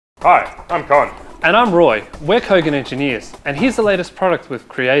Hi, I'm Con. And I'm Roy. We're Kogan engineers, and here's the latest product we've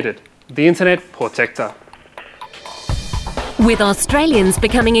created, the Internet Portector. With Australians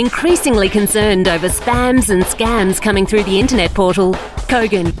becoming increasingly concerned over spams and scams coming through the internet portal,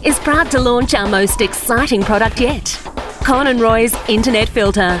 Kogan is proud to launch our most exciting product yet, Con and Roy's Internet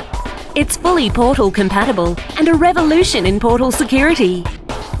Filter. It's fully portal compatible and a revolution in portal security.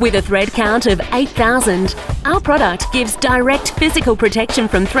 With a thread count of 8,000, our product gives direct physical protection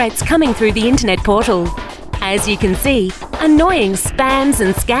from threats coming through the internet portal. As you can see, annoying spams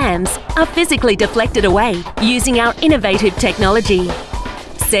and scams are physically deflected away using our innovative technology.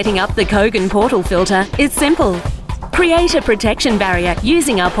 Setting up the Kogan portal filter is simple. Create a protection barrier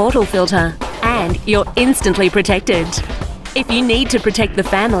using our portal filter, and you're instantly protected. If you need to protect the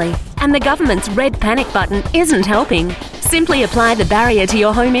family and the government's red panic button isn't helping, simply apply the barrier to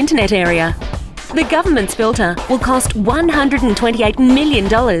your home internet area. The government's filter will cost $128 million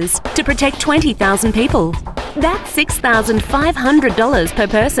to protect 20,000 people. That's $6,500 per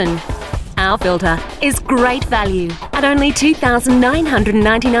person. Our filter is great value at only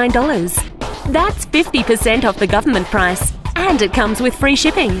 $2,999. That's 50% off the government price, and it comes with free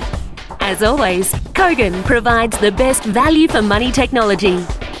shipping. As always, Kogan provides the best value for money technology.